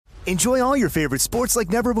Enjoy all your favorite sports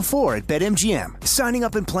like never before at BetMGM. Signing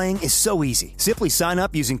up and playing is so easy. Simply sign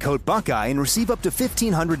up using code Buckeye and receive up to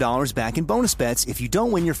 $1,500 back in bonus bets if you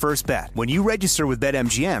don't win your first bet. When you register with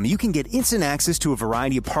BetMGM, you can get instant access to a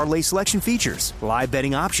variety of parlay selection features, live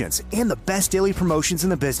betting options, and the best daily promotions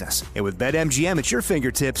in the business. And with BetMGM at your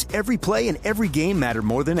fingertips, every play and every game matter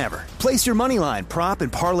more than ever. Place your moneyline, prop,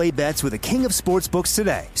 and parlay bets with the king of sportsbooks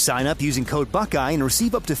today. Sign up using code Buckeye and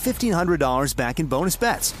receive up to $1,500 back in bonus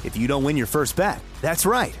bets if you don't win your first bet. That's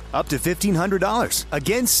right, up to $1,500.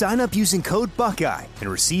 Again, sign up using code Buckeye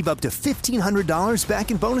and receive up to $1,500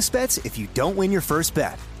 back in bonus bets if you don't win your first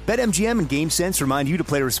bet. BetMGM and GameSense remind you to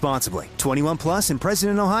play responsibly. 21 plus and present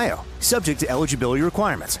in Ohio. Subject to eligibility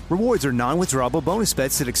requirements. Rewards are non-withdrawable bonus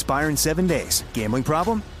bets that expire in 7 days. Gambling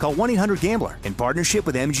problem? Call 1-800-GAMBLER in partnership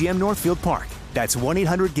with MGM Northfield Park. That's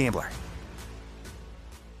 1-800-GAMBLER.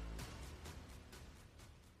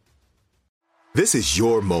 This is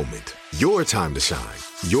your moment, your time to shine,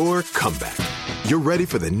 your comeback. You're ready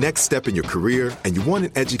for the next step in your career, and you want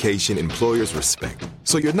an education employers respect.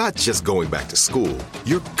 So you're not just going back to school,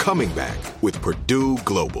 you're coming back with Purdue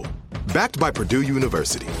Global. Backed by Purdue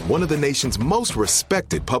University, one of the nation's most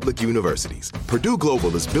respected public universities, Purdue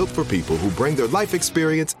Global is built for people who bring their life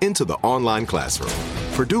experience into the online classroom.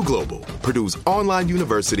 Purdue Global, Purdue's online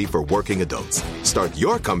university for working adults. Start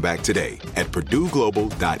your comeback today at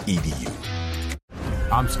purdueglobal.edu.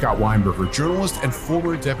 I'm Scott Weinberger, journalist and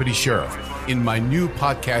former deputy sheriff. In my new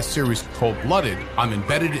podcast series, Cold-Blooded, I'm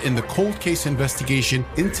embedded in the cold case investigation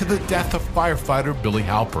into the death of firefighter Billy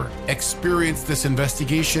Halpern. Experience this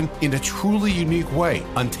investigation in a truly unique way,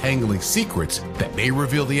 untangling secrets that may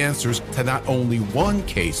reveal the answers to not only one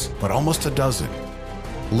case, but almost a dozen.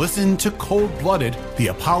 Listen to Cold-Blooded, the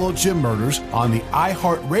Apollo Gym Murders on the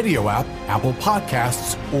iHeartRadio app, Apple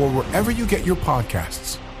Podcasts, or wherever you get your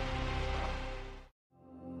podcasts.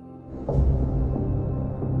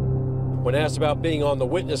 When asked about being on the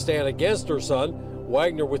witness stand against her son,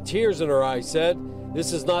 Wagner, with tears in her eyes, said,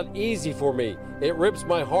 "This is not easy for me. It rips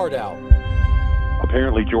my heart out."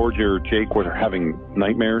 Apparently, George or Jake were having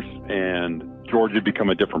nightmares, and George had become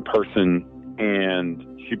a different person, and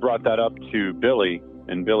she brought that up to Billy,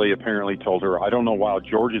 and Billy apparently told her, "I don't know why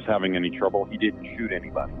George is having any trouble. He didn't shoot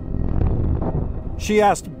anybody." She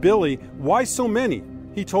asked Billy, "Why so many?"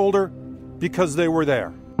 He told her, "Because they were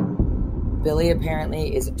there." Billy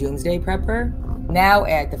apparently is a doomsday prepper. Now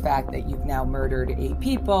add the fact that you've now murdered 8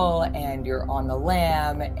 people and you're on the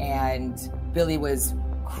lam, and Billy was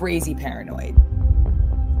crazy paranoid.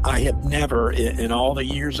 I have never, in all the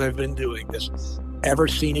years I've been doing this, ever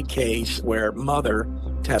seen a case where mother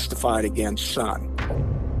testified against son.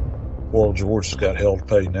 Well, George has got hell to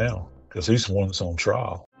pay now because he's the one that's on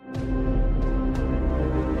trial.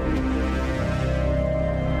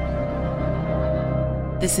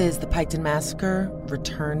 This is The Piketon Massacre,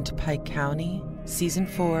 Return to Pike County, Season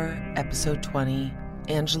 4, Episode 20,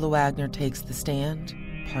 Angela Wagner Takes the Stand,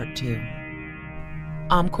 Part 2.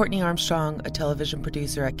 I'm Courtney Armstrong, a television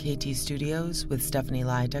producer at KT Studios with Stephanie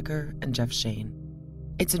Leidecker and Jeff Shane.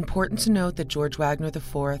 It's important to note that George Wagner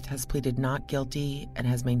IV has pleaded not guilty and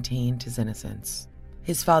has maintained his innocence.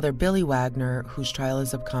 His father, Billy Wagner, whose trial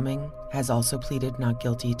is upcoming, has also pleaded not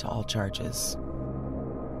guilty to all charges.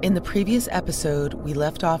 In the previous episode, we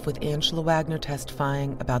left off with Angela Wagner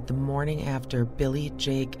testifying about the morning after Billy,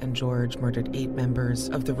 Jake, and George murdered 8 members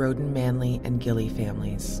of the Roden, Manley, and Gilley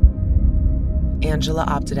families. Angela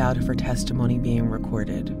opted out of her testimony being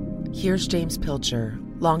recorded. Here's James Pilcher,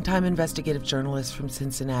 longtime investigative journalist from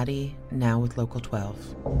Cincinnati, now with Local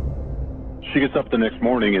 12. She gets up the next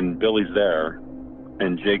morning and Billy's there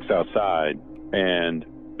and Jake's outside, and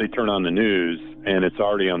they turn on the news and it's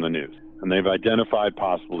already on the news. And they've identified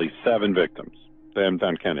possibly 7 victims. They haven't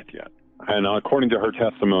found Kenneth yet. And according to her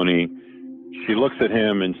testimony, she looks at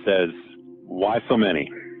him and says, "Why so many?"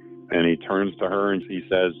 And he turns to her and he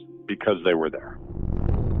says, "Because they were there."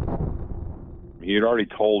 He had already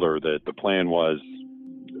told her that the plan was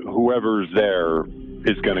whoever's there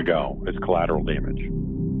is going to go. It's collateral damage.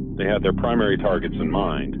 They had their primary targets in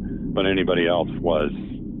mind, but anybody else was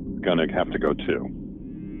going to have to go too.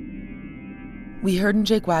 We heard in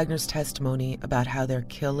Jake Wagner's testimony about how their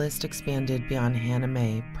kill list expanded beyond Hannah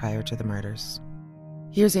Mae prior to the murders.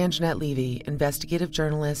 Here's Anjanette Levy, investigative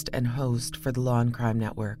journalist and host for the Law and Crime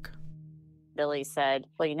Network. Billy said,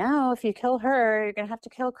 "Well, if you kill her, you're going to have to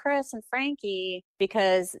kill Chris and Frankie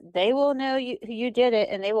because they will know you did it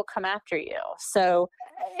and they will come after you." So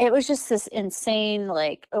it was just this insane,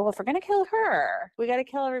 oh, if we're going to kill her, we got to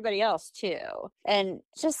kill everybody else too. And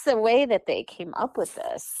just the way that they came up with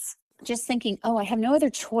this, just thinking, oh, I have no other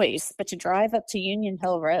choice but to drive up to Union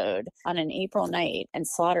Hill Road on an April night and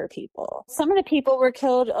slaughter people. Some of the people were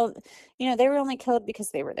killed, they were only killed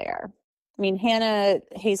because they were there. I mean, Hannah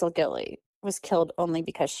Hazel Gilley was killed only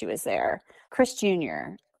because she was there. Chris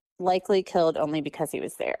Jr. likely killed only because he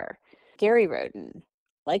was there. Gary Roden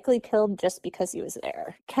likely killed just because he was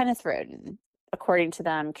there. Kenneth Roden, according to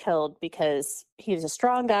them, killed because he was a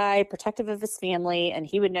strong guy, protective of his family, and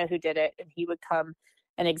he would know who did it, and he would come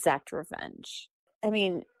and exact revenge. I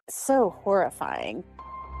mean, so horrifying.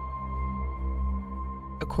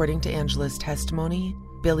 According to Angela's testimony,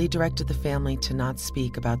 Billy directed the family to not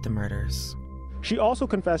speak about the murders. She also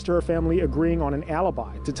confessed to her family agreeing on an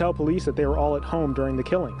alibi to tell police that they were all at home during the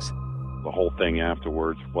killings. The whole thing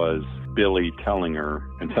afterwards was Billy telling her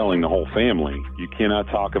and telling the whole family, you cannot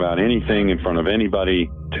talk about anything in front of anybody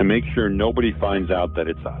to make sure nobody finds out that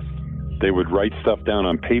it's us. They would write stuff down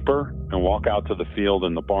on paper and walk out to the field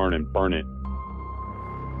in the barn and burn it.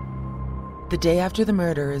 The day after the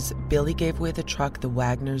murders, Billy gave away the truck the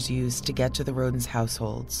Wagners used to get to the Rodens'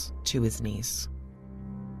 households to his niece.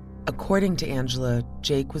 According to Angela,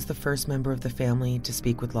 Jake was the first member of the family to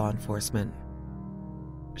speak with law enforcement.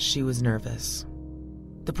 She was nervous.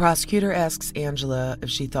 The prosecutor asks Angela if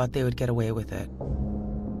she thought they would get away with it.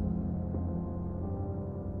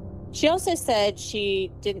 She also said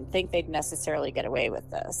she didn't think they'd necessarily get away with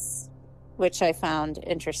this, which I found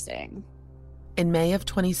interesting. In May of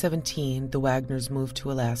 2017, the Wagners moved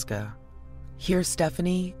to Alaska. Here's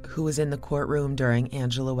Stephanie, who was in the courtroom during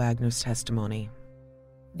Angela Wagner's testimony.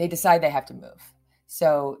 They decide they have to move.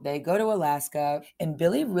 So they go to Alaska, and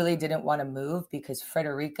Billy really didn't want to move because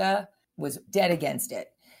Frederica was dead against it.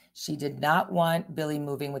 She did not want Billy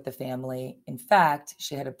moving with the family. In fact,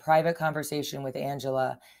 she had a private conversation with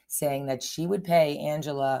Angela saying that she would pay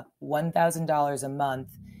Angela $1,000 a month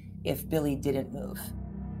if Billy didn't move.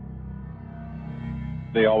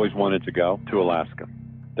 They always wanted to go to Alaska.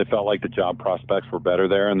 They felt like the job prospects were better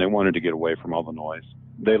there, and they wanted to get away from all the noise.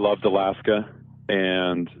 They loved Alaska,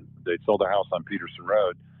 and they sold their house on Peterson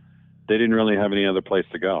Road. They didn't really have any other place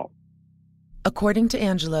to go. According to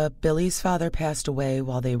Angela, Billy's father passed away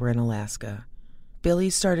while they were in Alaska. Billy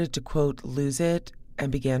started to, quote, lose it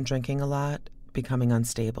and began drinking a lot, becoming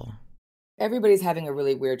unstable. Everybody's having a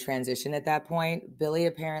really weird transition at that point. Billy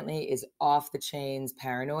apparently is off the chains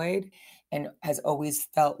paranoid and has always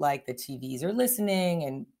felt like the TVs are listening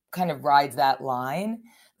and kind of rides that line.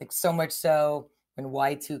 Like so much so when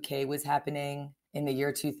Y2K was happening in the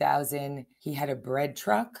year 2000, he had a bread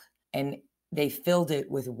truck and they filled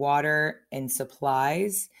it with water and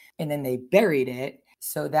supplies, and then they buried it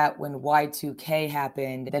so that when Y2K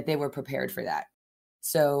happened, that they were prepared for that.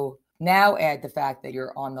 So now add the fact that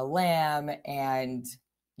you're on the lam and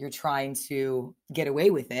you're trying to get away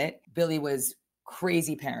with it. Billy was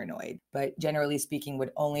crazy paranoid, but generally speaking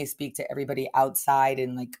would only speak to everybody outside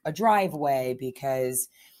in like a driveway because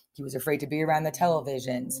he was afraid to be around the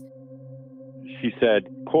televisions. She said,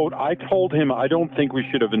 quote, I told him I don't think we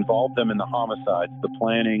should have involved them in the homicides, the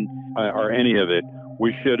planning, or any of it.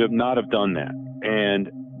 We should have not have done that. And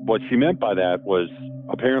what she meant by that was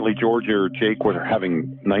apparently George or Jake were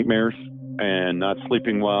having nightmares and not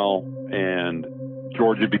sleeping well, and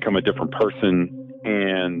George had become a different person.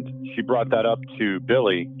 And she brought that up to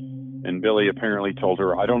Billy, and Billy apparently told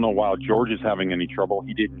her, I don't know why George is having any trouble.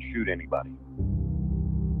 He didn't shoot anybody.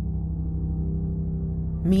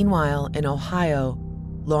 Meanwhile, in Ohio,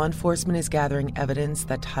 law enforcement is gathering evidence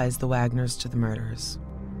that ties the Wagners to the murders.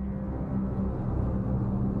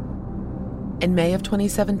 In May of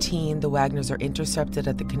 2017, the Wagners are intercepted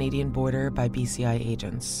at the Canadian border by BCI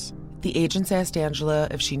agents. The agents asked Angela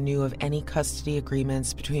if she knew of any custody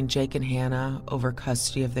agreements between Jake and Hannah over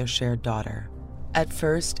custody of their shared daughter. At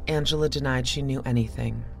first, Angela denied she knew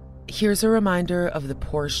anything. Here's a reminder of the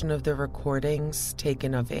portion of the recordings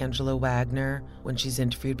taken of Angela Wagner when she's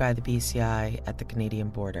interviewed by the BCI at the Canadian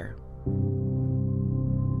border.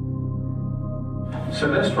 So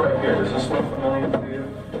this right here, does this look familiar to you?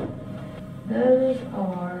 Those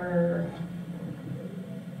are...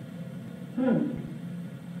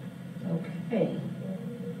 Okay.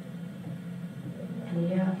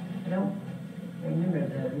 Yeah, I don't remember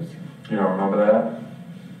those. You don't remember that?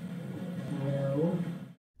 No.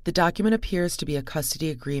 The document appears to be a custody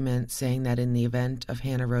agreement saying that in the event of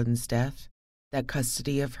Hannah Roden's death, that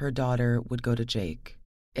custody of her daughter would go to Jake.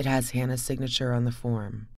 It has Hannah's signature on the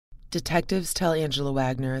form. Detectives tell Angela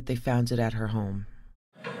Wagner they found it at her home.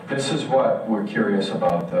 This is what we're curious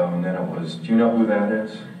about, though, and then it was, do you know who that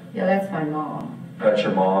is? Yeah, that's my mom. That's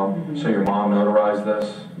your mom? Mm-hmm. So your mom notarized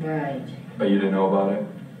this? Right. But you didn't know about it?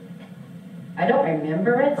 I don't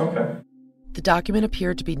remember it. Okay. The document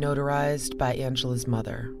appeared to be notarized by Angela's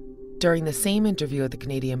mother. During the same interview at the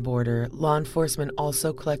Canadian border, law enforcement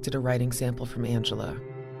also collected a writing sample from Angela.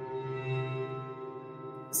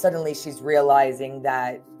 Suddenly she's realizing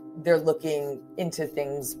that they're looking into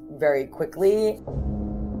things very quickly.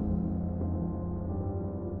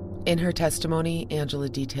 In her testimony, Angela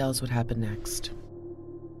details what happened next.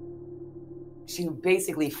 She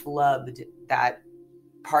basically flubbed that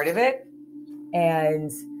part of it,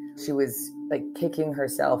 and she was like kicking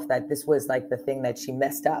herself that this was like the thing that she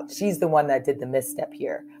messed up. She's the one that did the misstep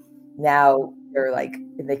here. Now they're like,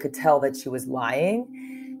 they could tell that she was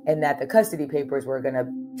lying and that the custody papers were going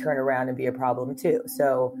to turn around and be a problem too.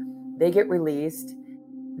 So they get released,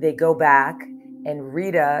 they go back, and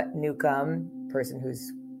Rita Newcomb, person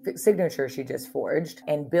whose signature she just forged,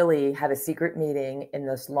 and Billy have a secret meeting in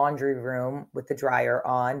this laundry room with the dryer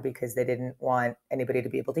on because they didn't want anybody to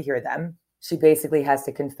be able to hear them. She basically has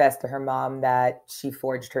to confess to her mom that she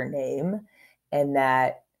forged her name and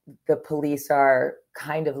that the police are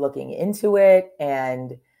kind of looking into it.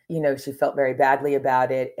 And, you know, she felt very badly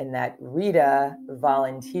about it, and that Rita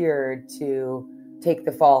volunteered to take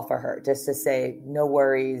the fall for her, just to say, no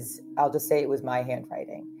worries, I'll just say it was my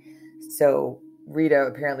handwriting. So Rita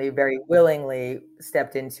apparently very willingly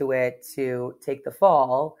stepped into it to take the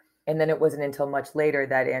fall. And then it wasn't until much later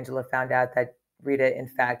that Angela found out that Rita, in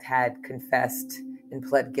fact, had confessed and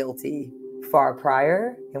pled guilty far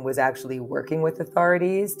prior and was actually working with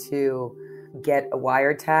authorities to get a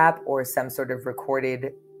wiretap or some sort of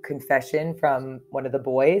recorded confession from one of the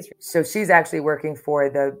boys. So she's actually working for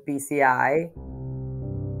the BCI.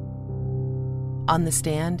 On the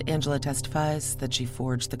stand, Angela testifies that she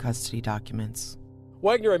forged the custody documents.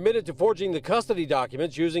 Wagner admitted to forging the custody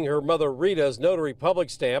documents using her mother Rita's notary public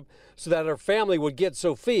stamp so that her family would get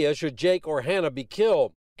Sophia should Jake or Hannah be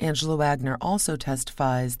killed. Angela Wagner also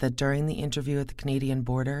testifies that during the interview at the Canadian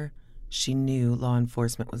border, she knew law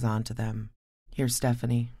enforcement was onto them. Here's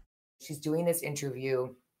Stephanie. She's doing this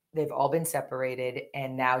interview. They've all been separated,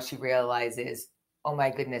 and now she realizes, oh my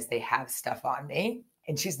goodness, they have stuff on me.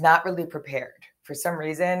 And she's not really prepared. For some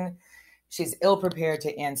reason, she's ill-prepared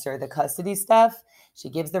to answer the custody stuff. She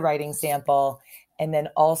gives the writing sample. And then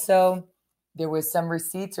also there was some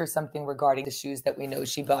receipts or something regarding the shoes that we know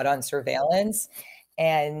she bought on surveillance.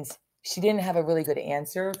 And she didn't have a really good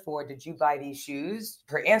answer for, did you buy these shoes?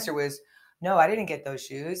 Her answer was, no, I didn't get those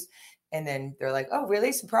shoes. And then they're like, oh,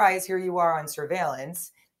 really? Surprise, here you are on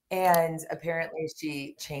surveillance. And apparently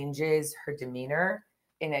she changes her demeanor.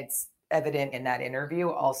 And it's evident in that interview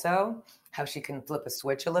also, how she can flip a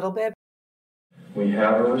switch a little bit. We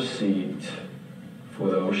have a receipt for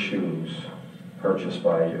those shoes purchased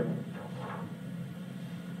by you.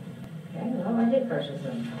 Okay, well, I did purchase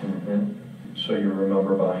them. Mm-hmm. So you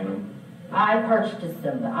remember buying them? I purchased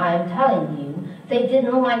them, but I'm telling you, they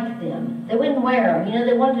didn't like them. They wouldn't wear them. You know,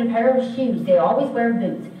 they wanted a pair of shoes. They always wear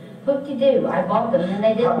boots. Whoop-de-doo, I bought them and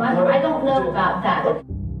they didn't like them. I don't know about that.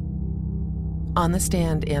 On the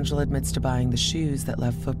stand, Angela admits to buying the shoes that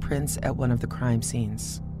left footprints at one of the crime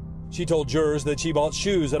scenes. She told jurors that she bought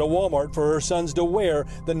shoes at a Walmart for her sons to wear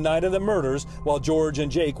the night of the murders while George and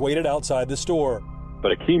Jake waited outside the store.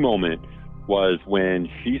 But a key moment was when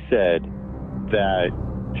she said that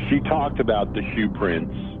she talked about the shoe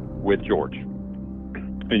prints with George.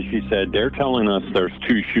 And she said, they're telling us there's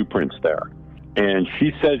 2 shoe prints there. And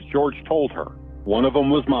she says George told her, one of them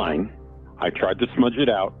was mine. I tried to smudge it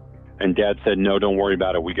out. And Dad said, no, don't worry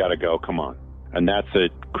about it. We got to go. Come on. And that's at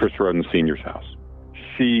Chris Roden Sr.'s house.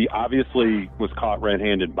 She obviously was caught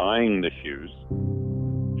red-handed buying the shoes.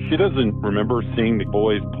 She doesn't remember seeing the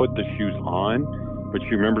boys put the shoes on, but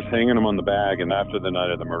she remembers hanging them on the bag, and after the night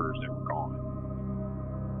of the murders, they were gone.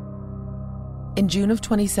 In June of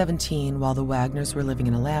 2017, while the Wagners were living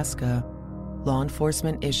in Alaska, law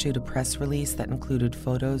enforcement issued a press release that included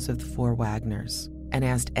photos of the 4 Wagners and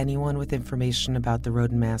asked anyone with information about the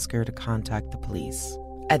Roden massacre to contact the police.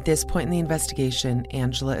 At this point in the investigation,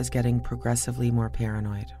 Angela is getting progressively more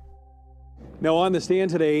paranoid. Now, on the stand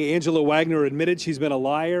today, Angela Wagner admitted she's been a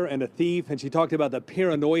liar and a thief, and she talked about the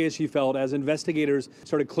paranoia she felt as investigators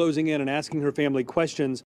started closing in and asking her family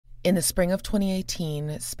questions. In the spring of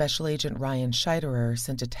 2018, Special Agent Ryan Scheiterer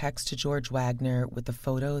sent a text to George Wagner with a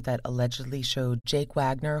photo that allegedly showed Jake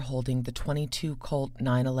Wagner holding the .22 Colt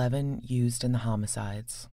 911 used in the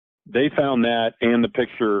homicides. They found that and the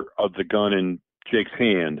picture of the gun in Jake's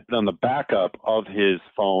hand on the backup of his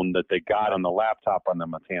phone that they got on the laptop on the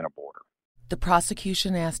Montana border. The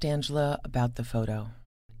prosecution asked Angela about the photo.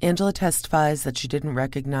 Angela testifies that she didn't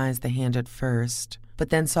recognize the hand at first, but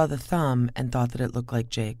then saw the thumb and thought that it looked like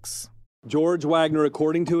Jake's. George Wagner,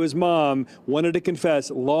 according to his mom, wanted to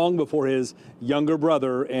confess long before his younger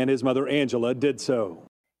brother and his mother Angela did so.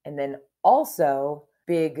 And then also,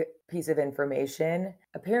 big piece of information,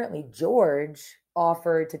 apparently George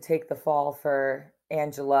offered to take the fall for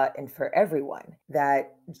Angela and for everyone.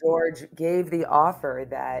 That George gave the offer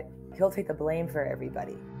that he'll take the blame for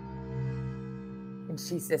everybody. And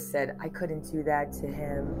she just said, I couldn't do that to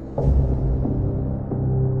him.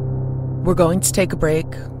 We're going to take a break.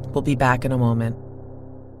 We'll be back in a moment.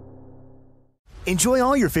 Enjoy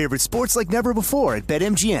all your favorite sports like never before at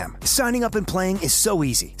BetMGM. Signing up and playing is so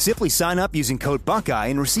easy. Simply sign up using code Buckeye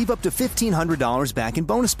and receive up to $1,500 back in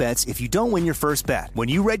bonus bets if you don't win your first bet. When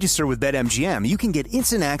you register with BetMGM, you can get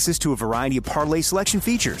instant access to a variety of parlay selection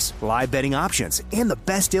features, live betting options, and the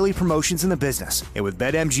best daily promotions in the business. And with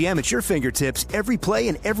BetMGM at your fingertips, every play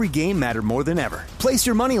and every game matter more than ever. Place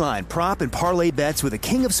your moneyline, prop, and parlay bets with the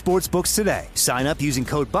king of sportsbooks today. Sign up using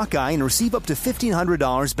code Buckeye and receive up to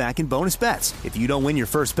 $1,500 back in bonus bets if you don't win your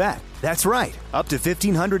first bet. That's right, up to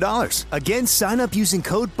 $1,500. Again, sign up using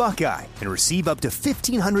code Buckeye and receive up to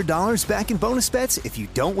 $1,500 back in bonus bets if you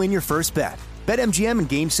don't win your first bet. BetMGM and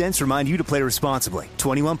GameSense remind you to play responsibly.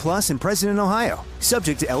 21 plus and present in Ohio.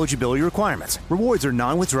 Subject to eligibility requirements. Rewards are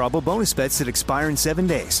non-withdrawable bonus bets that expire in 7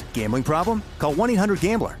 days. Gambling problem? Call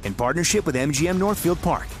 1-800-GAMBLER in partnership with MGM Northfield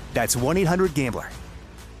Park. That's 1-800-GAMBLER.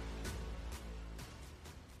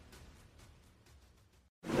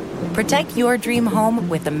 Protect your dream home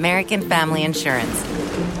with American Family Insurance.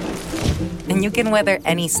 And you can weather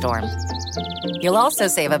any storm. You'll also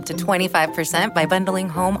save up to 25% by bundling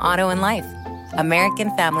home, auto, and life.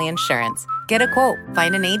 American Family Insurance. Get a quote.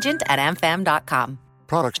 Find an agent at amfam.com.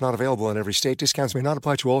 Products not available in every state. Discounts may not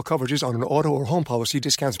apply to all coverages on an auto or home policy.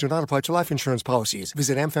 Discounts do not apply to life insurance policies.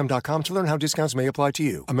 Visit amfam.com to learn how discounts may apply to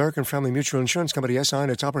you. American Family Mutual Insurance Company, SI,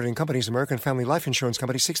 and its operating companies, American Family Life Insurance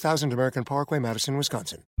Company, 6000 American Parkway, Madison,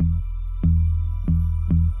 Wisconsin.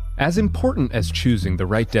 As important as choosing the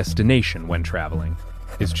right destination when traveling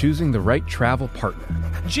is choosing the right travel partner.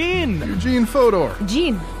 Gene! Eugene Fodor.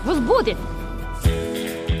 Gene, возбудит.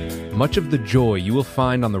 Much of the joy you will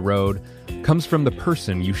find on the road comes from the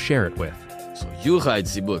person you share it with. So you write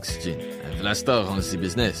the books, Gene, and Vlastar runs the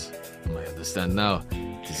business. I understand now.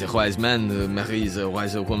 It is a wise man who marries a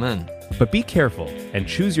wiser woman. But be careful and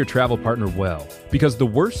choose your travel partner well, because the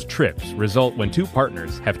worst trips result when two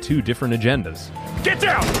partners have two different agendas. Get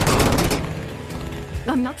down!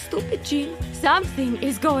 I'm not stupid, Gene. Something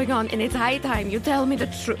is going on, and it's high time you tell me the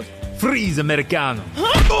truth. Freeze, Americano!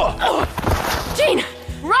 Gene,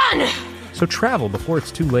 run! So travel before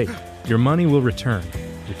it's too late. Your money will return,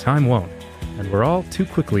 your time won't, and we're all too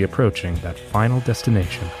quickly approaching that final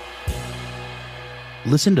destination.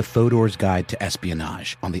 Listen to Fodor's Guide to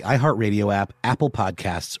Espionage on the iHeartRadio app, Apple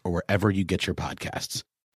Podcasts, or wherever you get your podcasts.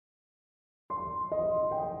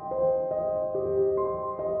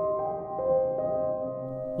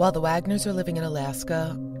 While the Wagners are living in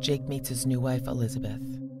Alaska, Jake meets his new wife, Elizabeth.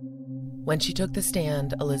 When she took the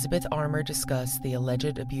stand, Elizabeth Armour discussed the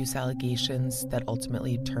alleged abuse allegations that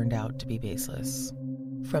ultimately turned out to be baseless.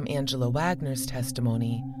 From Angela Wagner's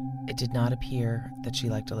testimony, it did not appear that she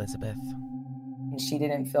liked Elizabeth. She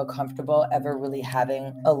didn't feel comfortable ever really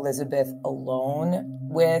having Elizabeth alone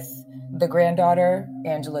with the granddaughter.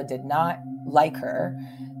 Angela did not like her,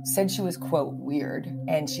 said she was, quote, weird,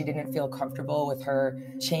 and she didn't feel comfortable with her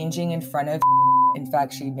changing in front of. In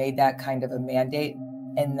fact, she made that kind of a mandate,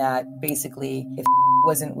 and that basically if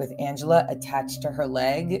wasn't with Angela attached to her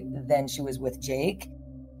leg, then she was with Jake.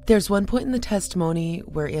 There's one point in the testimony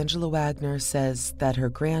where Angela Wagner says that her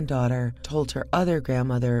granddaughter told her other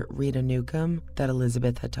grandmother, Rita Newcomb, that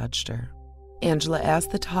Elizabeth had touched her. Angela asked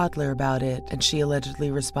the toddler about it, and she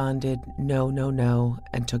allegedly responded, no, no, no,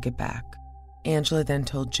 and took it back. Angela then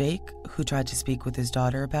told Jake, who tried to speak with his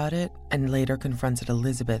daughter about it, and later confronted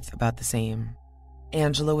Elizabeth about the same.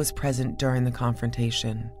 Angela was present during the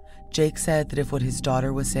confrontation. Jake said that if what his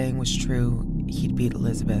daughter was saying was true, he'd beat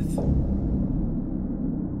Elizabeth.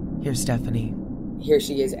 Here's Stephanie. Here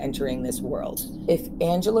she is entering this world. If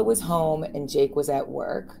Angela was home and Jake was at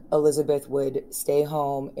work, Elizabeth would stay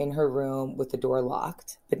home in her room with the door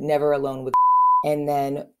locked, but never alone with. And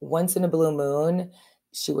then once in a blue moon,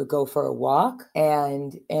 she would go for a walk,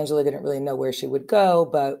 and Angela didn't really know where she would go,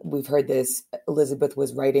 but we've heard this. Elizabeth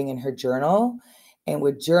was writing in her journal and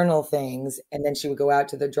would journal things, and then she would go out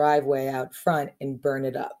to the driveway out front and burn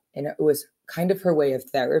it up. And it was kind of her way of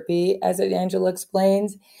therapy, as Angela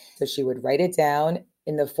explains. So she would write it down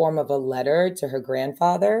in the form of a letter to her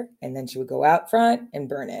grandfather, and then she would go out front and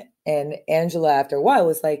burn it. And Angela, after a while,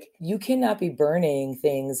 was like, you cannot be burning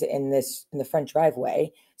things in the front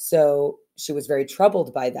driveway. So she was very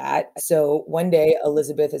troubled by that. So one day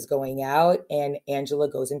Elizabeth is going out and Angela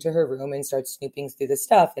goes into her room and starts snooping through the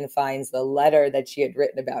stuff and finds the letter that she had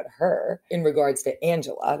written about her in regards to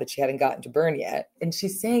Angela that she hadn't gotten to burn yet. And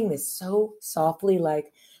she's saying this so softly,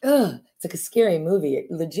 like, ugh, it's like a scary movie. It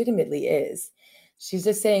legitimately is. She's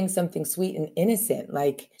just saying something sweet and innocent.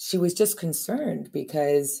 Like she was just concerned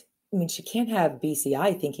because, I mean, she can't have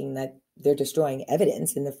BCI thinking that they're destroying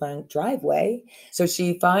evidence in the front driveway. So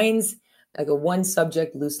she finds like a one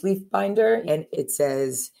subject loose leaf binder and it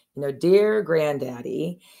says, you know, dear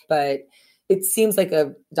granddaddy, but it seems like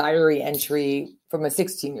a diary entry from a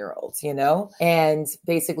 16-year-old, you know, and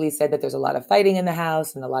basically said that there's a lot of fighting in the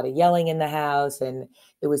house and a lot of yelling in the house. And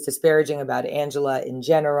it was disparaging about Angela in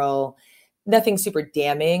general. Nothing super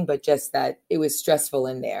damning, but just that it was stressful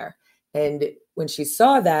in there. And when she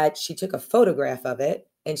saw that, she took a photograph of it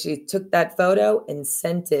and she took that photo and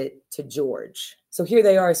sent it to George. So here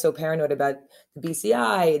they are so paranoid about the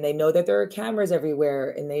BCI and they know that there are cameras everywhere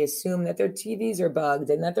and they assume that their TVs are bugged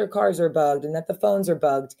and that their cars are bugged and that the phones are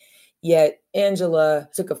bugged. Yet Angela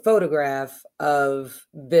took a photograph of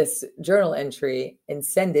this journal entry and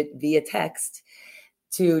sent it via text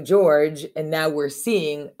to George, and now we're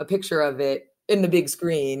seeing a picture of it in the big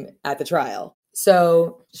screen at the trial.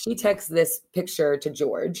 So she texts this picture to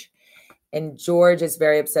George, and George is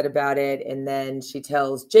very upset about it, and then she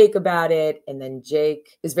tells Jake about it, and then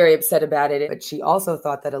Jake is very upset about it, but she also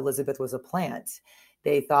thought that Elizabeth was a plant.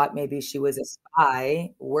 They thought maybe she was a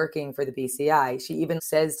spy working for the BCI. She even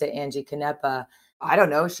says to Angie Canepa, I don't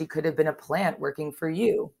know, she could have been a plant working for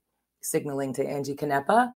you, signaling to Angie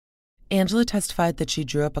Canepa. Angela testified that she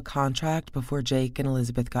drew up a contract before Jake and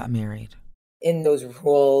Elizabeth got married. In those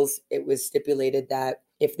rules, it was stipulated that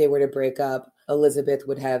if they were to break up, Elizabeth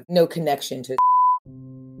would have no connection to.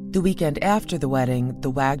 The weekend after the wedding,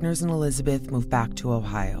 the Wagners and Elizabeth moved back to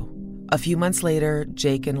Ohio. A few months later,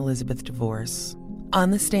 Jake and Elizabeth divorce.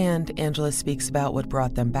 On the stand, Angela speaks about what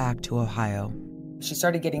brought them back to Ohio. She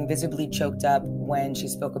started getting visibly choked up when she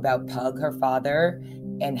spoke about Pug, her father,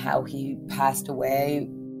 and how he passed away.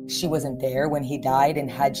 She wasn't there when he died, and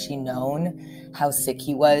had she known how sick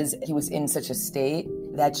he was in such a state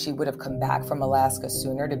that she would have come back from Alaska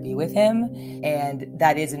sooner to be with him. And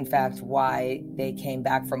that is, in fact, why they came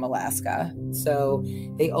back from Alaska. So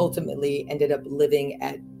they ultimately ended up living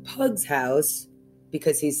at Pug's house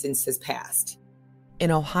because he since has passed.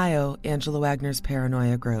 In Ohio, Angela Wagner's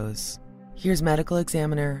paranoia grows. Here's medical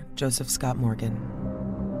examiner Joseph Scott Morgan.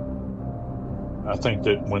 I think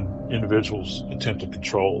that when individuals attempt to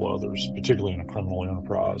control others, particularly in a criminal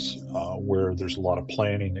enterprise, where there's a lot of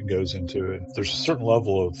planning that goes into it, there's a certain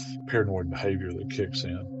level of paranoid behavior that kicks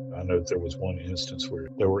in. I know that there was one instance where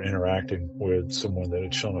they were interacting with someone that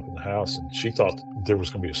had shown up in the house, and she thought there was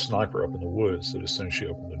going to be a sniper up in the woods, that as soon as she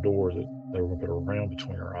opened the door that they were going to put a round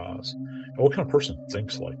between her eyes. And what kind of person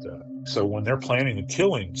thinks like that? So when they're planning the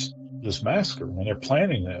killings, this massacre, when they're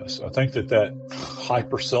planning this, I think that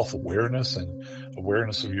hyper self-awareness and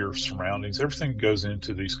awareness of your surroundings, everything goes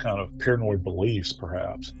into these kind of paranoid beliefs,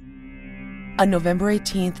 perhaps. On November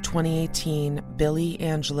 18th, 2018, Billy,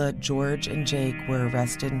 Angela, George, and Jake were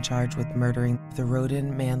arrested and charged with murdering the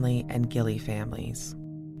Roden, Manley, and Gilly families.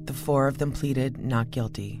 The four of them pleaded not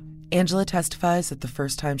guilty. Angela testifies that the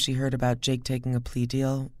first time she heard about Jake taking a plea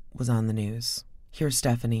deal was on the news. Here's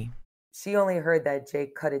Stephanie. She only heard that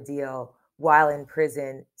Jake cut a deal while in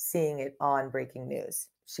prison, seeing it on breaking news.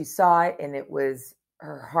 She saw it and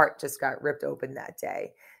her heart just got ripped open that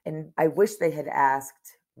day. And I wish they had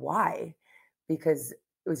asked why, because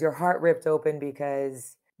it was your heart ripped open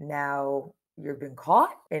because now you've been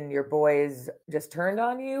caught and your boys just turned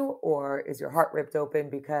on you, or is your heart ripped open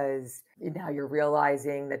because now you're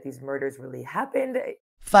realizing that these murders really happened?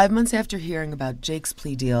 5 months after hearing about Jake's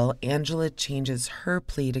plea deal, Angela changes her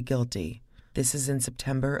plea to guilty. This is in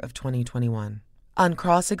September of 2021. On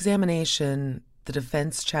cross-examination, the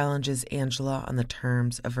defense challenges Angela on the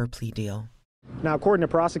terms of her plea deal. Now, according to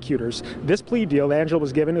prosecutors, this plea deal Angela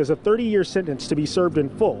was given is a 30-year sentence to be served in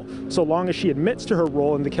full, so long as she admits to her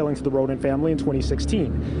role in the killings of the Roden family in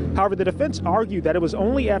 2016. However, the defense argued that it was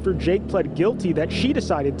only after Jake pled guilty that she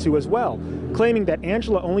decided to as well, claiming that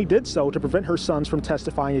Angela only did so to prevent her sons from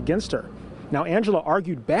testifying against her. Now, Angela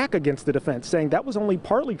argued back against the defense, saying that was only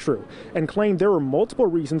partly true, and claimed there were multiple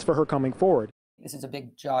reasons for her coming forward. This is a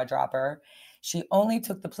big jaw dropper. She only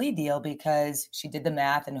took the plea deal because she did the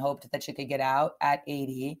math and hoped that she could get out at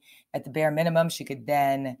 80. At the bare minimum, she could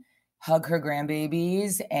then hug her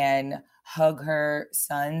grandbabies and hug her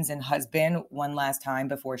sons and husband one last time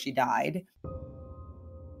before she died.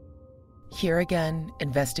 Here again,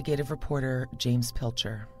 investigative reporter James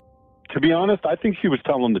Pilcher. To be honest, I think she was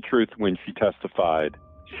telling the truth when she testified.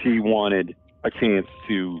 She wanted a chance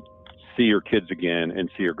to see her kids again and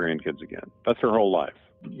see her grandkids again. That's her whole life.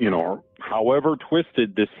 You know, however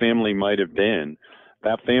twisted this family might have been,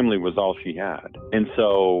 that family was all she had. And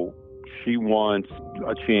so she wants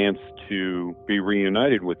a chance to be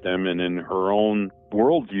reunited with them. And in her own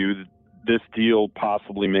worldview, this deal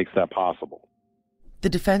possibly makes that possible. The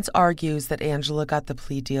defense argues that Angela got the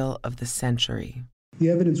plea deal of the century. The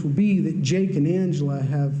evidence will be that Jake and Angela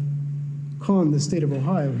have conned the state of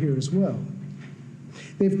Ohio here as well.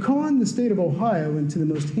 They've conned the state of Ohio into the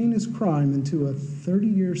most heinous crime, into a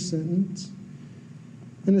 30-year sentence.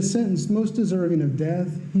 In a sentence most deserving of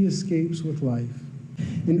death, he escapes with life.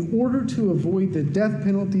 In order to avoid the death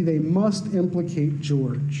penalty, they must implicate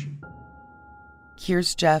George.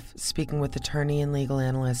 Here's Jeff speaking with attorney and legal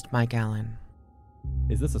analyst Mike Allen.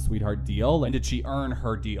 Is this a sweetheart deal? And did she earn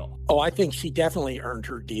her deal? Oh, I think she definitely earned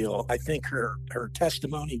her deal. I think her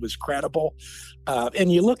testimony was credible.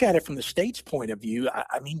 And you look at it from the state's point of view,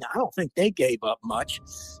 I mean, I don't think they gave up much.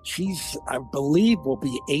 She's, I believe, will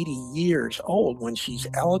be 80 years old when she's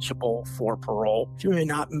eligible for parole. She may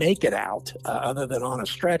not make it out other than on a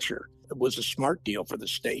stretcher. It was a smart deal for the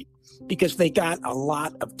state because they got a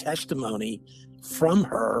lot of testimony from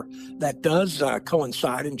her that does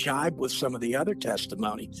coincide and jibe with some of the other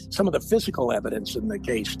testimony, some of the physical evidence in the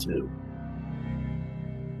case too.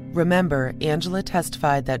 Remember, Angela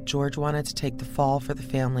testified that George wanted to take the fall for the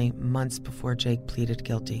family months before Jake pleaded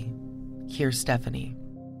guilty. Here's Stephanie.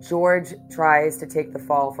 George tries to take the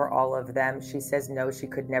fall for all of them. She says no, she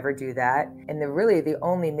could never do that. And the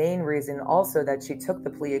only main reason also that she took the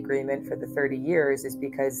plea agreement for the 30 years is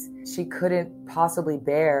because she couldn't possibly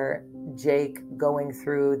bear Jake going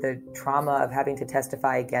through the trauma of having to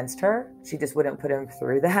testify against her. She just wouldn't put him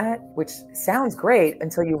through that, which sounds great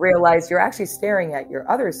until you realize you're actually staring at your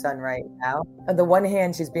other son right now. On the one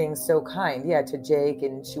hand, she's being so kind, to Jake,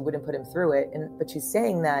 and she wouldn't put him through it. But she's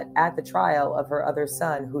saying that at the trial of her other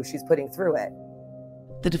son, who she's putting through it.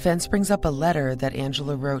 The defense brings up a letter that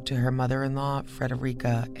Angela wrote to her mother-in-law,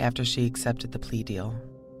 Frederica, after she accepted the plea deal.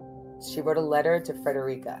 She wrote a letter to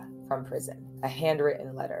Frederica from prison, a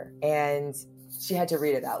handwritten letter, and she had to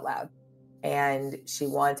read it out loud. And she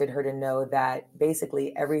wanted her to know that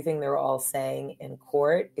basically everything they're all saying in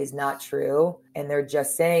court is not true. And they're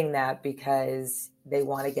just saying that because they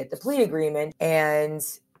want to get the plea agreement. And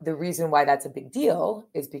the reason why that's a big deal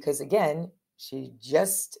is because, again, she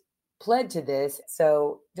just pled to this.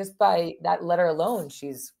 So just by that letter alone,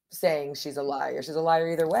 she's saying she's a liar. She's a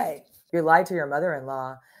liar either way. You lied to your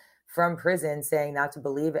mother-in-law from prison saying not to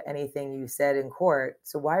believe anything you said in court.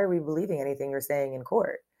 So why are we believing anything you're saying in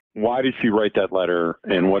court? Why did she write that letter,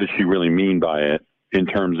 and what does she really mean by it in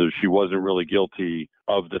terms of she wasn't really guilty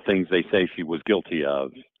of the things they say she was guilty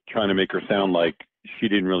of, trying to make her sound like she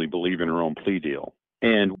didn't really believe in her own plea deal?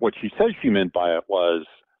 And what she said she meant by it was,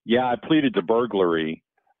 I pleaded to burglary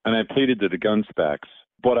and I pleaded to the gun specs,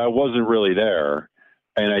 but I wasn't really there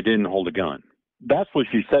and I didn't hold a gun. That's what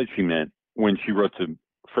she said she meant when she wrote to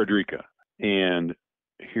Frederica. And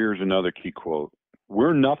here's another key quote.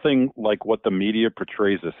 We're nothing like what the media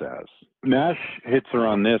portrays us as. Nash hits her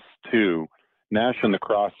on this too. Nash on the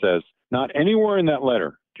Cross says, not anywhere in that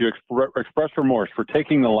letter do you express remorse for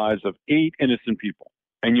taking the lives of 8 innocent people,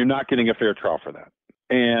 and you're not getting a fair trial for that.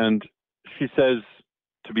 And she says,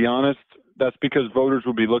 to be honest, that's because voters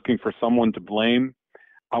will be looking for someone to blame.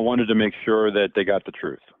 I wanted to make sure that they got the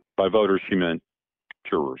truth. By voters, she meant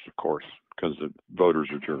jurors, of course, because the voters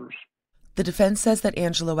are jurors. The defense says that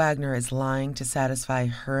Angela Wagner is lying to satisfy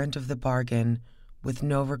her end of the bargain with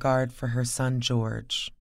no regard for her son, George.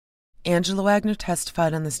 Angela Wagner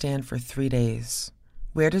testified on the stand for 3 days.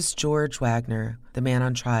 Where does George Wagner, the man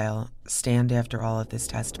on trial, stand after all of this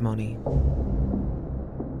testimony?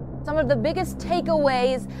 Some of the biggest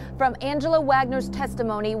takeaways from Angela Wagner's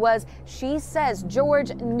testimony was she says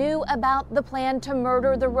George knew about the plan to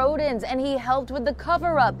murder the Rodins and he helped with the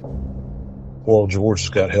cover-up. Well, George has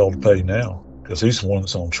got hell to pay now because he's the one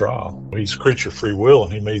that's on trial. He's a creature of free will,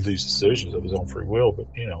 and he made these decisions of his own free will. But,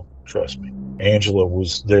 trust me, Angela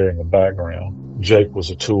was there in the background. Jake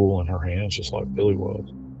was a tool in her hands, just like Billy was.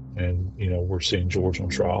 And, we're seeing George on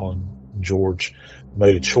trial, and George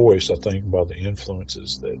made a choice, I think, by the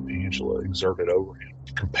influences that Angela exerted over him,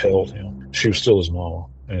 compelled him. She was still his mama.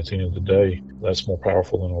 And at the end of the day, that's more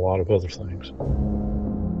powerful than a lot of other things.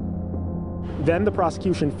 Then the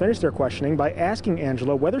prosecution finished their questioning by asking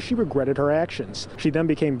Angela whether she regretted her actions. She then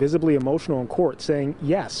became visibly emotional in court, saying,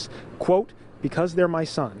 yes, quote, because they're my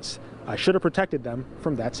sons. I should have protected them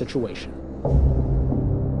from that situation.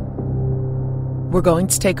 We're going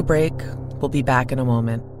to take a break. We'll be back in a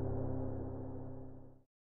moment.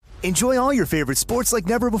 Enjoy all your favorite sports like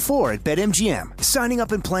never before at BetMGM. Signing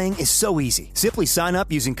up and playing is so easy. Simply sign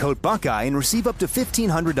up using code Buckeye and receive up to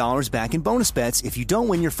 $1,500 back in bonus bets if you don't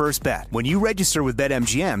win your first bet. When you register with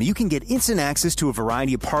BetMGM, you can get instant access to a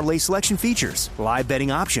variety of parlay selection features, live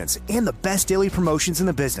betting options, and the best daily promotions in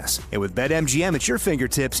the business. And with BetMGM at your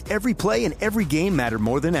fingertips, every play and every game matter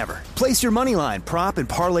more than ever. Place your moneyline, prop, and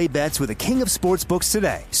parlay bets with the king of sportsbooks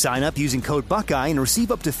today. Sign up using code Buckeye and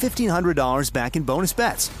receive up to $1,500 back in bonus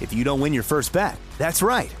bets if you don't win your first bet. That's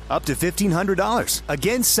right, up to $1,500.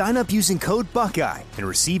 Again, sign up using code Buckeye and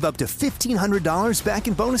receive up to $1,500 back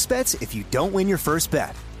in bonus bets if you don't win your first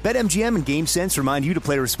bet. BetMGM and GameSense remind you to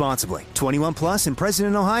play responsibly. 21 plus and present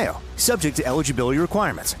in Ohio. Subject to eligibility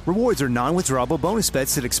requirements. Rewards are non-withdrawable bonus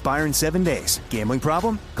bets that expire in 7 days. Gambling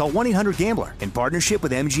problem? Call 1-800-GAMBLER in partnership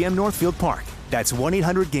with MGM Northfield Park. That's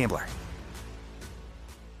 1-800-GAMBLER.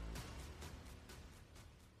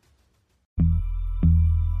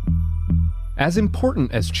 As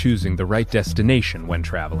important as choosing the right destination when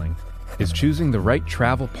traveling is choosing the right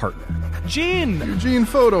travel partner. Gene! Eugene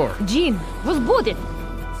Fodor. Gene, возбудит.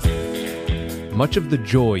 Much of the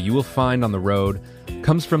joy you will find on the road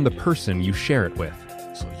comes from the person you share it with.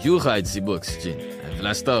 So you write the books, Gene, and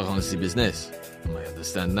Vlastar runs the business. I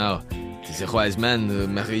understand now. The wise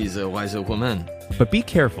man marries a wiser woman. But be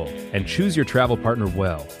careful and choose your travel partner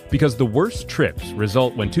well, because the worst trips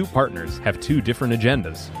result when two partners have two different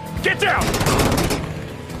agendas. Get down!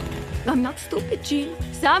 I'm not stupid, Gene.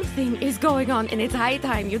 Something is going on, and it's high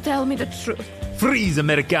time you tell me the truth. Freeze,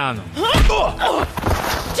 Americano.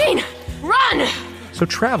 Gene, run! So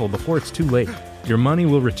travel before it's too late. Your money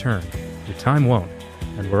will return, your time won't,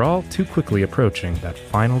 and we're all too quickly approaching that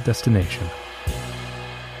final destination.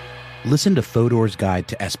 Listen to Fodor's Guide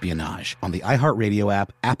to Espionage on the iHeartRadio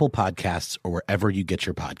app, Apple Podcasts, or wherever you get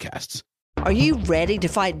your podcasts. Are you ready to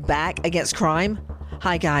fight back against crime?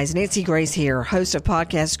 Hi guys, Nancy Grace here, host of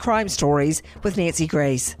podcast Crime Stories with Nancy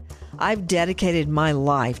Grace. I've dedicated my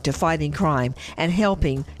life to fighting crime and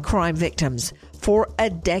helping crime victims. For a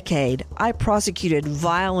decade, I prosecuted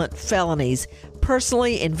violent felonies,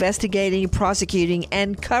 personally investigating, prosecuting,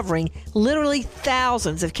 and covering literally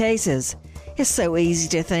thousands of cases. It's so easy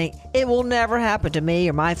to think it will never happen to me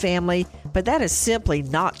or my family, but that is simply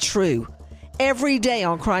not true. Every day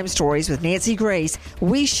on Crime Stories with Nancy Grace,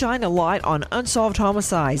 we shine a light on unsolved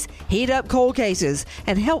homicides, heat up cold cases,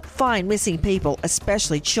 and help find missing people,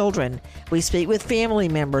 especially children. We speak with family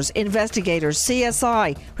members, investigators,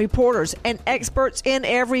 CSI, reporters, and experts in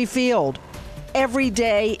every field. Every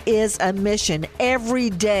day is a mission. Every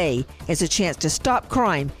day is a chance to stop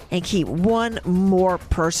crime and keep one more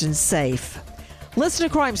person safe. Listen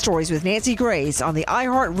to Crime Stories with Nancy Grace on the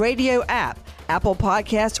iHeartRadio app, Apple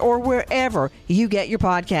Podcasts, or wherever you get your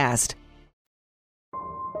podcast.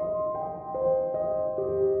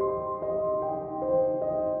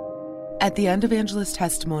 At the end of Angela's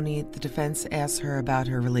testimony, the defense asks her about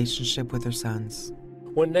her relationship with her sons.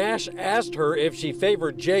 When Nash asked her if she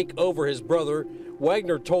favored Jake over his brother,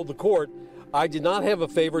 Wagner told the court, "I did not have a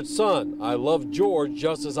favorite son. I love George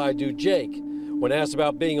just as I do Jake." When asked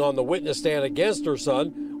about being on the witness stand against her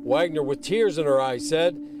son, Wagner, with tears in her eyes,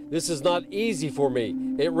 said, "This is not easy for me.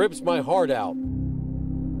 It rips my heart out."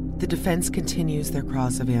 The defense continues their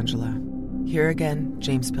cross of Angela. Here again,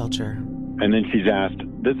 James Pilcher. And then she's asked,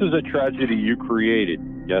 "This is a tragedy you created."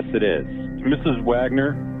 "Yes, it is." "Mrs.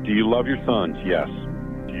 Wagner, do you love your sons?" "Yes."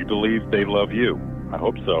 "Do you believe they love you?" "I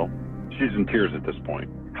hope so." She's in tears at this point.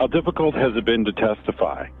 "How difficult has it been to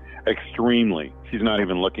testify?" "Extremely." She's not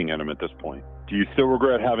even looking at him at this point. "Do you still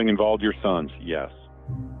regret having involved your sons?" "Yes."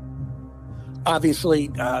 Obviously,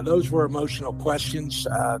 those were emotional questions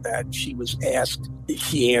that she was asked.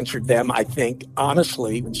 She answered them, I think,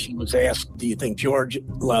 honestly, when she was asked, "Do you think George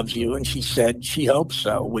loves you?" And she said she hopes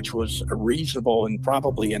so, which was a reasonable and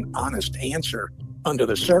probably an honest answer under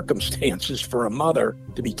the circumstances for a mother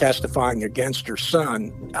to be testifying against her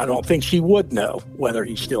son. I don't think she would know whether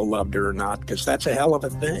he still loved her or not, because that's a hell of a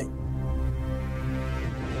thing.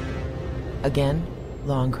 Again,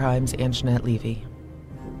 Law and Crime's Anjanette Levy.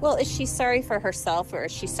 Well, is she sorry for herself or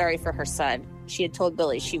is she sorry for her son? She had told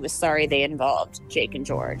Billy she was sorry they involved Jake and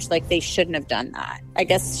George. Like, they shouldn't have done that. I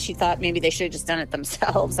guess she thought maybe they should have just done it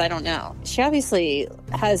themselves. I don't know. She obviously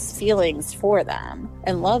has feelings for them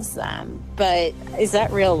and loves them. But is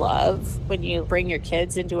that real love when you bring your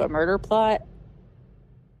kids into a murder plot?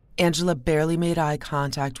 Angela barely made eye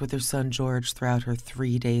contact with her son George throughout her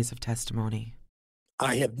 3 days of testimony.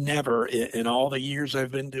 I have never, in all the years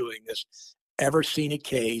I've been doing this, ever seen a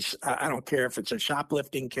case, I don't care if it's a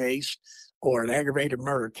shoplifting case or an aggravated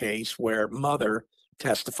murder case, where mother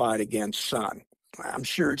testified against son. I'm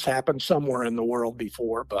sure it's happened somewhere in the world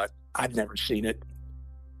before, but I've never seen it.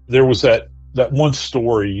 There was that one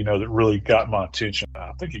story, that really got my attention.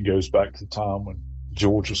 I think it goes back to the time when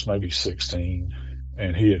George was maybe 16,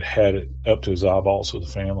 and he had it up to his eyeballs with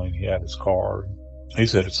the family, and he had his car.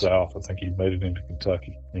 He's headed south. I think he made it into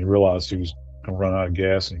Kentucky. And he realized he was going to run out of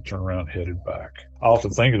gas, and he turned around and headed back. I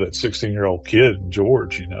often think of that 16-year-old kid,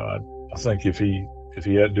 George. I think if he had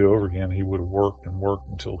to do over again, he would have worked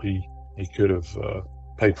until he could have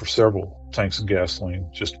paid for several tanks of gasoline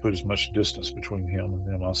just to put as much distance between him and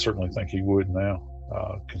them. I certainly think he would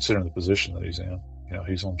now, considering the position that he's in.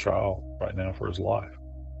 He's on trial right now for his life.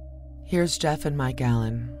 Here's Jeff and Mike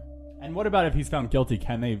Allen. And what about if he's found guilty?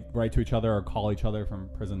 Can they write to each other or call each other from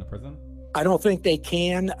prison to prison? I don't think they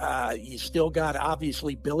can. You still got,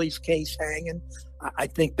 obviously, Billy's case hanging. I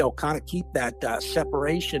think they'll kind of keep that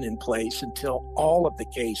separation in place until all of the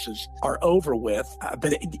cases are over with.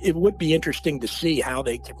 But it would be interesting to see how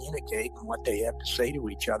they communicate and what they have to say to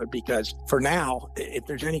each other, because for now, if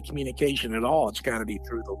there's any communication at all, it's got to be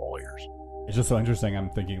through the lawyers. It's just so interesting. I'm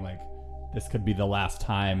thinking, this could be the last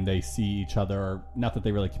time they see each other, or not that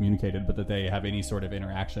they really communicated, but that they have any sort of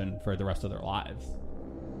interaction for the rest of their lives.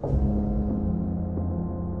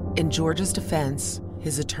 In George's defense,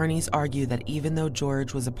 his attorneys argue that even though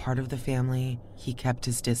George was a part of the family, he kept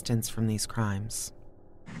his distance from these crimes.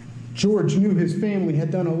 George knew his family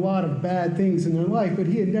had done a lot of bad things in their life, but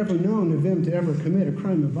he had never known of them to ever commit a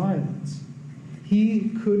crime of violence. He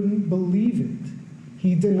couldn't believe it.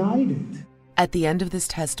 He denied it. At the end of this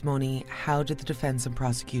testimony, how did the defense and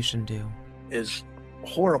prosecution do? As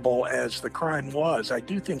horrible as the crime was, I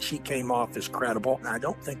do think she came off as credible. I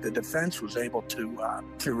don't think the defense was able to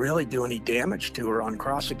really do any damage to her on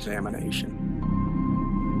cross-examination.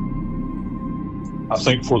 I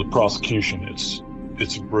think for the prosecution, it's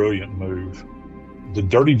a brilliant move. The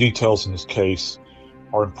dirty details in this case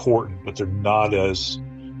are important, but they're not as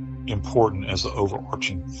important as the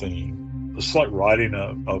overarching theme. It's like writing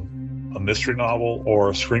a mystery novel or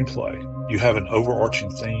a screenplay. You have an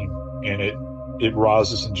overarching theme, and it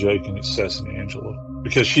rises in Jake and it sets in Angela,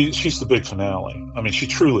 because she's the big finale. I mean, she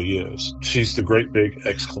truly is. She's the great big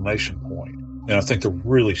exclamation point. And I think the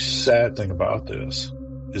really sad thing about this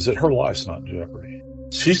is that her life's not in jeopardy.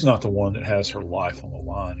 She's not the one that has her life on the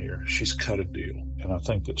line here. She's cut a deal. And I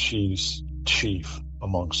think that she's chief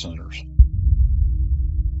among sinners.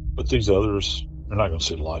 But these others, they're not going to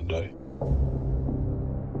see the light of day.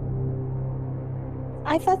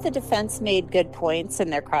 I thought the defense made good points in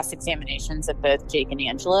their cross-examinations of both Jake and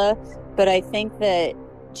Angela, but I think that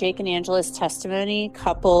Jake and Angela's testimony,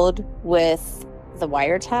 coupled with the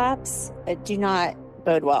wiretaps, do not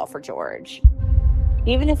bode well for George.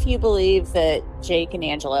 Even if you believe that Jake and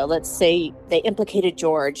Angela, let's say they implicated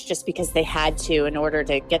George just because they had to in order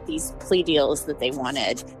to get these plea deals that they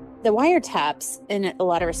wanted, the wiretaps, in a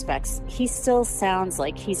lot of respects, he still sounds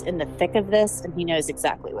like he's in the thick of this and he knows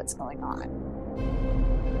exactly what's going on.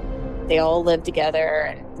 They all live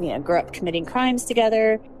together and, grew up committing crimes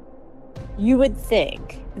together. You would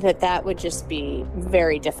think that would just be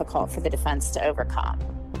very difficult for the defense to overcome.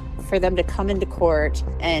 For them to come into court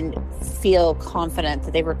and feel confident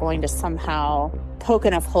that they were going to somehow poke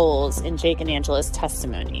enough holes in Jake and Angela's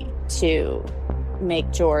testimony to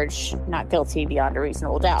make George not guilty beyond a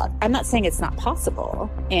reasonable doubt. I'm not saying it's not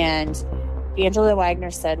possible. And Angela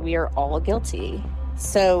Wagner said, we are all guilty.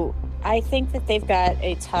 So I think that they've got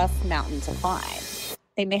a tough mountain to climb.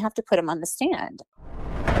 They may have to put him on the stand.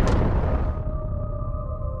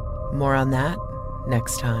 More on that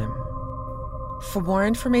next time. For more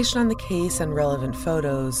information on the case and relevant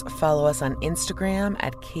photos, follow us on Instagram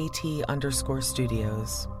at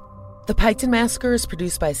KT_studios. The Piketon Massacre is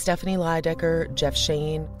produced by Stephanie Lydecker, Jeff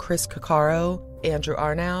Shane, Chris Caccaro, Andrew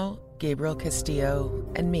Arnau, Gabriel Castillo,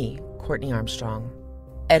 and me, Courtney Armstrong.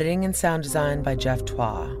 Editing and sound design by Jeff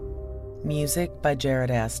Twa. Music by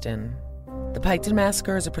Jared Aston. The Piketon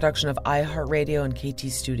Massacre is a production of iHeartRadio and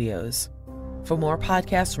KT Studios. For more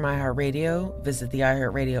podcasts from iHeartRadio, visit the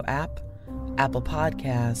iHeartRadio app, Apple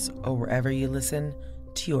Podcasts, or wherever you listen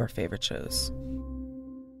to your favorite shows.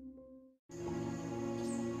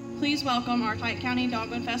 Please welcome our Pike County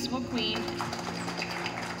Dogwood Festival queen.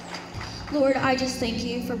 Lord, I just thank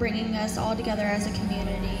you for bringing us all together as a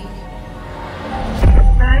community.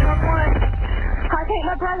 911. I think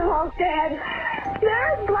my brother-in-law's dead.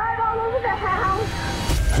 There's blood all over the house.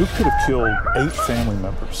 Who could have killed 8 family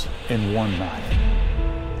members in one night?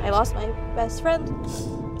 I lost my best friend,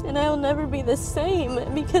 and I will never be the same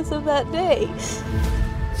because of that day.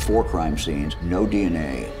 4 crime scenes, no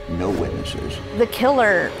DNA, no witnesses. The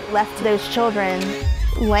killer left those children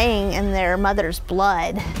laying in their mother's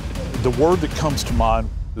blood. The word that comes to mind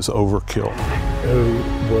is overkill.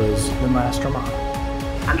 Who was the mastermind?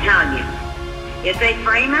 I'm telling you, if they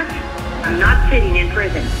frame us, I'm not sitting in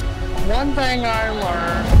prison. One thing I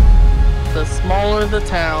learned, the smaller the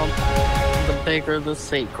town, the bigger the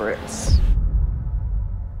secrets.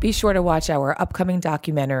 Be sure to watch our upcoming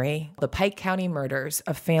documentary, The Pike County Murders,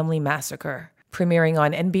 A Family Massacre, premiering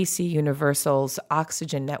on NBC Universal's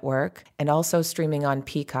Oxygen Network and also streaming on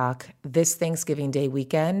Peacock this Thanksgiving Day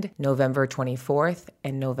weekend, November 24th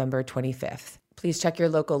and November 25th. Please check your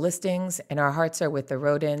local listings, and our hearts are with the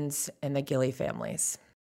Rodins and the Gilly families.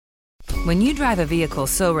 When you drive a vehicle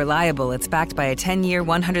so reliable it's backed by a 10-year,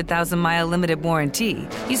 100,000-mile limited warranty,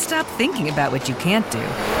 you stop thinking about what you can't do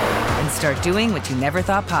and start doing what you never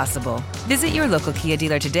thought possible. Visit your local Kia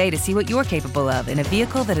dealer today to see what you're capable of in a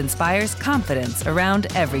vehicle that inspires confidence around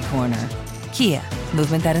every corner. Kia,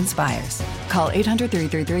 movement that inspires. Call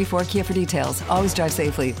 800-333-4KIA for details. Always drive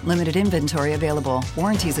safely. Limited inventory available.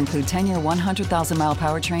 Warranties include 10-year 100,000-mile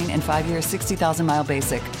powertrain and 5-year 60,000-mile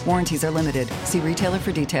basic. Warranties are limited. See retailer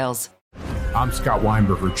for details. I'm Scott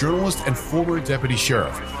Weinberger, journalist and former deputy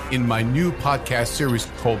sheriff. In my new podcast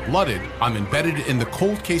series, Cold-Blooded, I'm embedded in the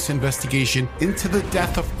cold case investigation into the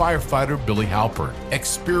death of firefighter Billy Halpern.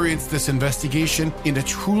 Experience this investigation in a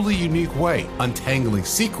truly unique way, untangling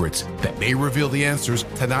secrets that may reveal the answers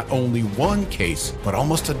to not only one case, but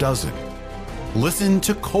almost a dozen. Listen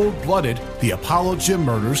to Cold-Blooded, The Apollo Gym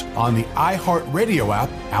Murders on the iHeartRadio app,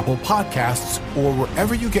 Apple Podcasts, or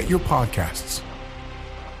wherever you get your podcasts.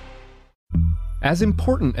 As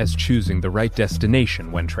important as choosing the right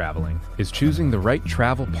destination when traveling is choosing the right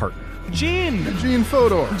travel partner. Gene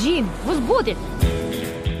Fodor. Gene, was good.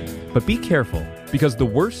 But be careful, because the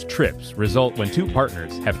worst trips result when two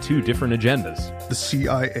partners have two different agendas. The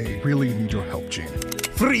CIA really need your help, Gene.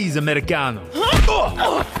 Freeze, Americano.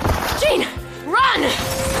 Gene, run!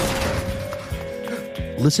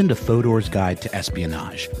 Listen to Fodor's Guide to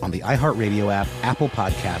Espionage on the iHeartRadio app, Apple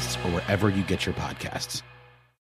Podcasts, or wherever you get your podcasts.